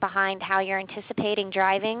takes behind how you're anticipating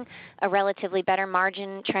driving a relatively better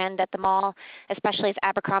margin trend at the mall, especially as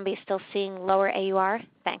Abercrombie is still seeing lower AUR?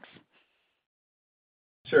 Thanks.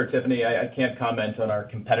 Sure, Tiffany. I can't comment on our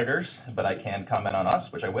competitors, but I can comment on us,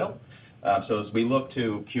 which I will. So as we look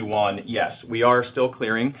to Q1, yes, we are still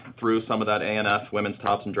clearing through some of that ANF women's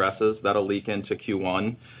tops and dresses. That'll leak into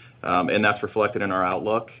Q1, and that's reflected in our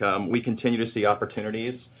outlook. We continue to see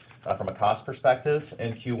opportunities from a cost perspective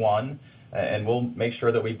in Q1, and we'll make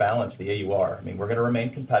sure that we balance the AUR. I mean, we're going to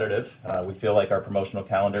remain competitive. We feel like our promotional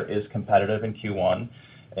calendar is competitive in Q1,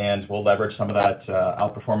 and we'll leverage some of that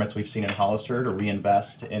outperformance we've seen in Hollister to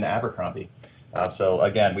reinvest in Abercrombie. So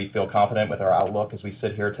again, we feel confident with our outlook as we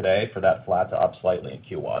sit here today for that flat to up slightly in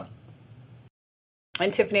Q1.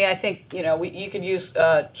 And Tiffany, I think you could use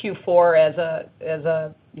Q4 as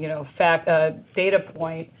a data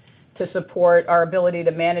point to support our ability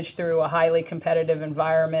to manage through a highly competitive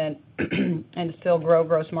environment and still grow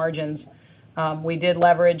gross margins. We did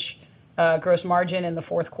leverage gross margin in the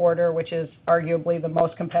fourth quarter, which is arguably the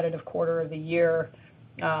most competitive quarter of the year.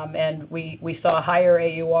 And we saw higher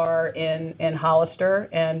AUR in Hollister,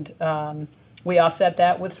 and we offset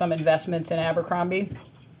that with some investments in Abercrombie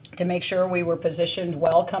to make sure we were positioned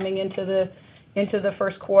well coming into the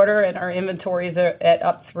first quarter. And our inventories at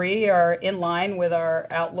up 3 are in line with our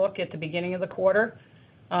outlook at the beginning of the quarter.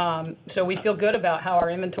 So we feel good about how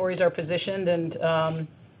our inventories are positioned and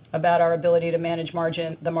about our ability to manage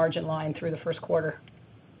the margin line through the first quarter.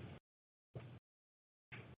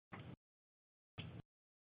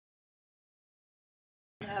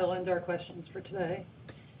 That'll end our questions for today.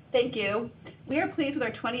 Thank you. We are pleased with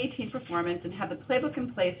our 2018 performance and have the playbook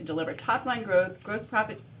in place to deliver top-line growth, gross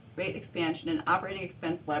profit rate expansion, and operating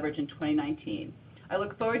expense leverage in 2019. I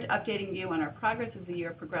look forward to updating you on our progress as the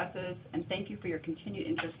year progresses, and thank you for your continued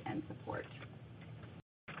interest and support.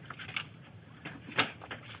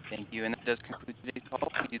 Thank you, and that does conclude today's call.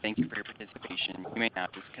 We do thank you for your participation. You may now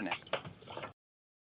disconnect.